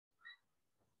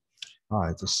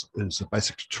Hi, this is a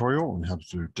basic tutorial on how to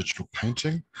do digital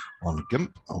painting on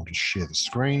Gimp. I'll just share the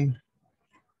screen.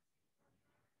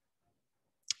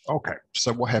 Okay,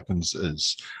 so what happens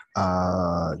is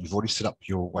you've already set up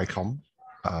your Wacom,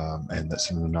 and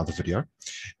that's in another video.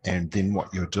 And then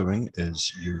what you're doing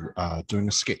is you are doing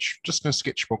a sketch, just in a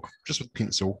sketchbook, just with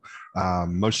pencil.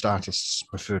 Most artists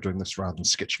prefer doing this rather than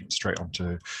sketching it straight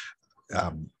onto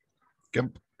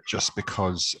Gimp, just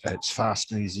because it's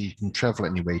fast and easy. You can travel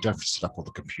anywhere. You don't have to set up on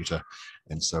the computer.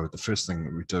 And so the first thing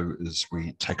that we do is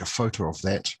we take a photo of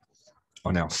that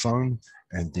on our phone,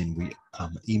 and then we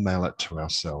email it to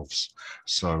ourselves.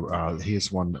 So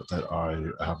here's one that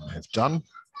I have done.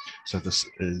 So this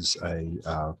is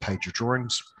a page of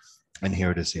drawings. And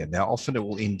here it is here. Now, often it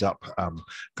will end up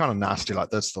kind of nasty like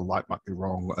this. The light might be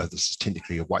wrong. This is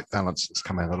technically a white balance. It's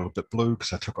come out a little bit blue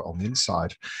because I took it on the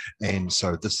inside. And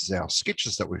so this is our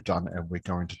sketches that we've done, and we're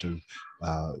going to do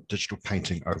digital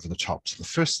painting over the top. So the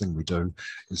first thing we do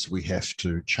is we have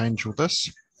to change all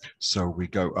this. So we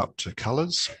go up to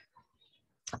colors,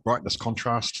 brightness,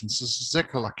 contrast, and this is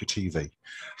exactly like your TV.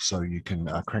 So you can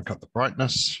crank up the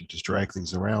brightness, you just drag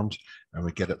these around, and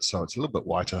we get it so it's a little bit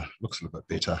whiter, looks a little bit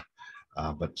better.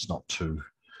 But it's not too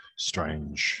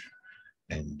strange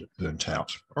and burnt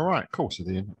out. All right, cool. So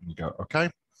then you go, okay.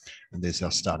 And there's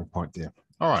our starting point there.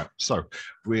 All right, so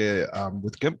we're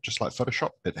with Gimp, just like Photoshop,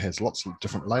 it has lots of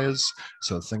different layers.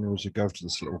 So the thing is you go to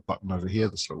this little button over here,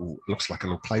 this little, looks like a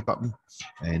little play button,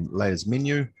 and layers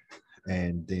menu,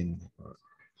 and then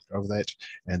over that,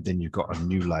 and then you've got a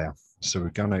new layer. So we're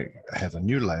going to have a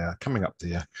new layer coming up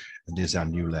there, and there's our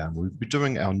new layer. We'll be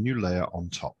doing our new layer on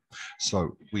top.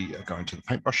 So we are going to the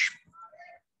paintbrush.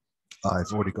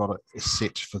 I've already got it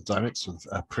set for dynamics with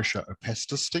pressure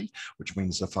opacity, which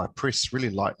means if I press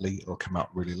really lightly, it'll come out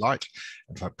really light.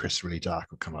 And if I press really dark,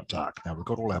 it'll come out dark. Now we've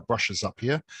got all our brushes up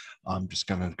here. I'm just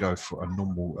going to go for a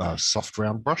normal soft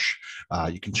round brush.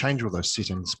 You can change all those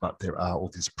settings, but there are all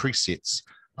these presets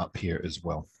up here as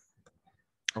well.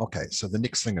 Okay, so the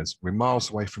next thing is we're miles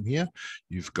away from here.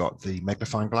 You've got the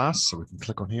magnifying glass, so we can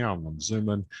click on here. I'm going to zoom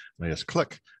in, and I just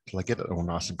click till I get it all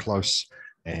nice and close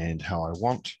and how I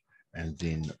want, and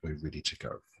then we're ready to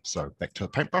go. So back to the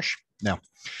paintbrush. Now,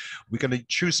 we're going to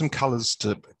choose some colors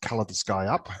to color this guy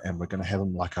up, and we're going to have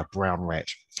him like a brown rat.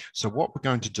 So what we're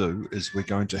going to do is we're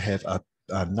going to have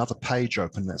another page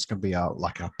open that's going to be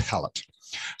like our palette.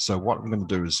 So what I'm going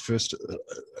to do is first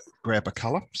grab a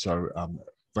color. So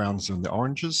browns and the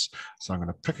oranges. So I'm going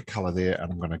to pick a color there,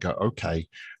 and I'm going to go okay,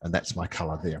 and that's my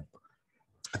color there.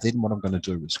 And then what I'm going to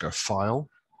do is go File,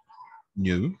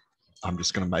 New. I'm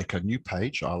just going to make a new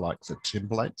page. I like the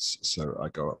templates, so I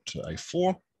go up to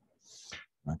A4.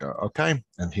 I go okay,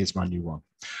 and here's my new one.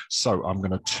 So I'm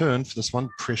going to turn for this one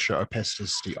pressure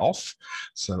opacity off.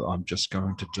 So I'm just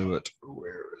going to do it.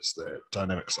 Where is that?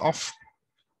 Dynamics off.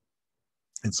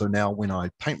 And so now when I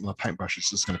paint my paintbrush,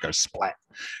 it's just going to go splat,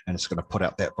 and it's going to put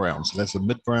out that brown. So that's a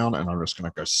mid brown, and I'm just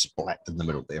going to go splat in the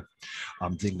middle there.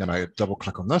 I'm then going to double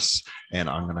click on this, and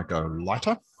I'm going to go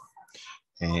lighter.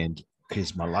 And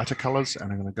here's my lighter colors,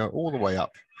 and I'm going to go all the way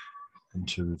up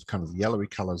into kind of yellowy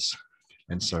colors.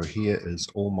 And so here is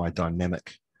all my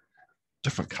dynamic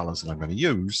different colors that I'm going to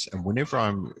use. And whenever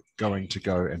I'm going to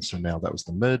go, and so now that was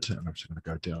the mid, and I'm just going to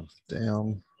go down,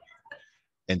 down.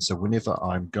 And so whenever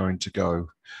I'm going to go,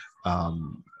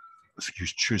 if you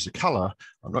choose a color,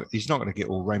 he's not going to get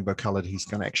all rainbow colored. He's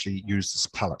going to actually use this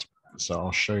palette. So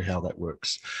I'll show you how that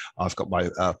works. I've got my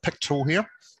pick tool here,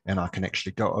 and I can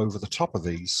actually go over the top of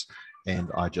these, and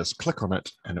I just click on it,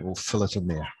 and it will fill it in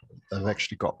there. I've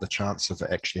actually got the chance of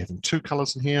actually having two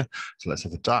colors in here. So let's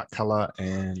have a dark color,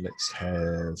 and let's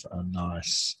have a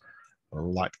nice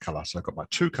light color. So I've got my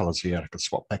two colors here. I can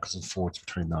swap backwards and forwards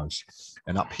between those.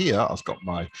 And up here, I've got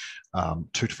my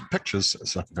two different pictures.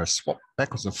 So I can go swap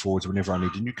backwards and forwards whenever I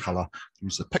need a new color,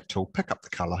 use the pick tool, pick up the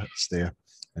color, it's there,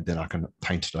 and then I can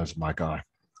paint it over my guy.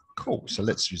 Cool. So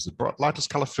let's use the lightest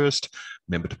color first.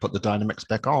 Remember to put the dynamics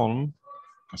back on.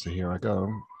 So here I go.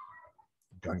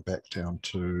 Going back down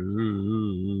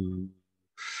to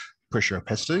pressure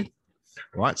opacity.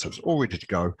 Right, so it's all ready to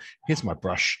go. Here's my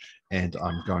brush, and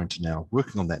I'm going to now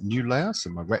working on that new layer. So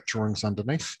my rat drawings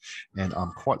underneath, and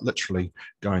I'm quite literally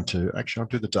going to, actually I'll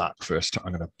do the dark first.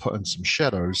 I'm going to put in some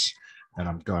shadows, and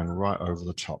I'm going right over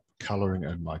the top, coloring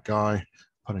in my guy,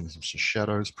 putting some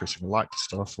shadows, pressing light to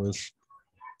start off with,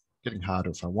 getting harder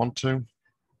if I want to.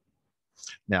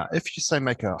 Now, if you say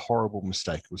make a horrible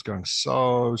mistake, it was going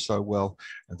so well,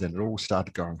 and then it all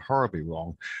started going horribly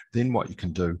wrong, then what you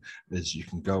can do is you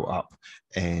can go up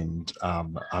and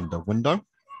under window,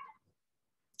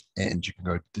 and you can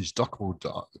go to these dockable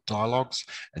dialogues,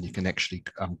 and you can actually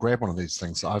grab one of these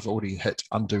things. So I've already hit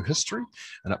undo history,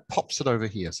 and it pops it over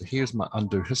here. So here's my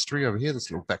undo history over here,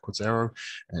 this little backwards arrow,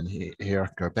 and here I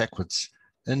can go backwards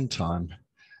in time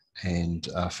and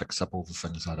fix up all the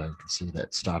things I don't. You can see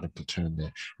that starting to turn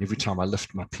there. Every time I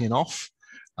lift my pen off,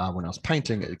 when I was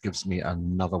painting, it gives me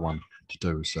another one to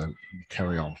do. So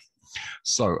carry on.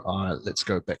 So let's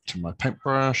go back to my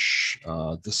paintbrush.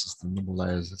 This is the normal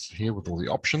layers here with all the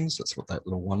options. That's what that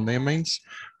little one there means.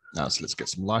 So let's get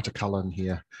some lighter color in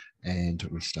here and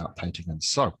we start painting in.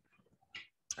 So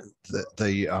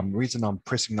the reason I'm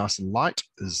pressing nice and light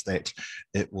is that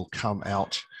it will come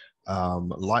out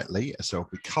lightly. So I'll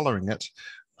be coloring it.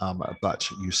 But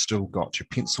you still got your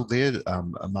pencil there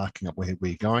marking up where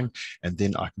you're going, and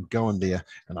then I can go in there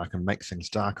and I can make things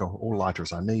darker or lighter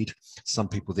as I need. Some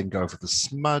people then go for the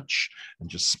smudge and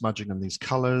just smudging in these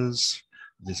colors.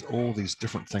 There's all these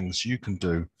different things you can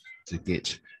do to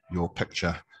get your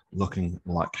picture looking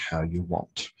like how you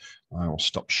want. I will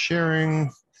stop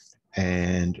sharing,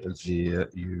 and there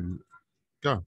you go.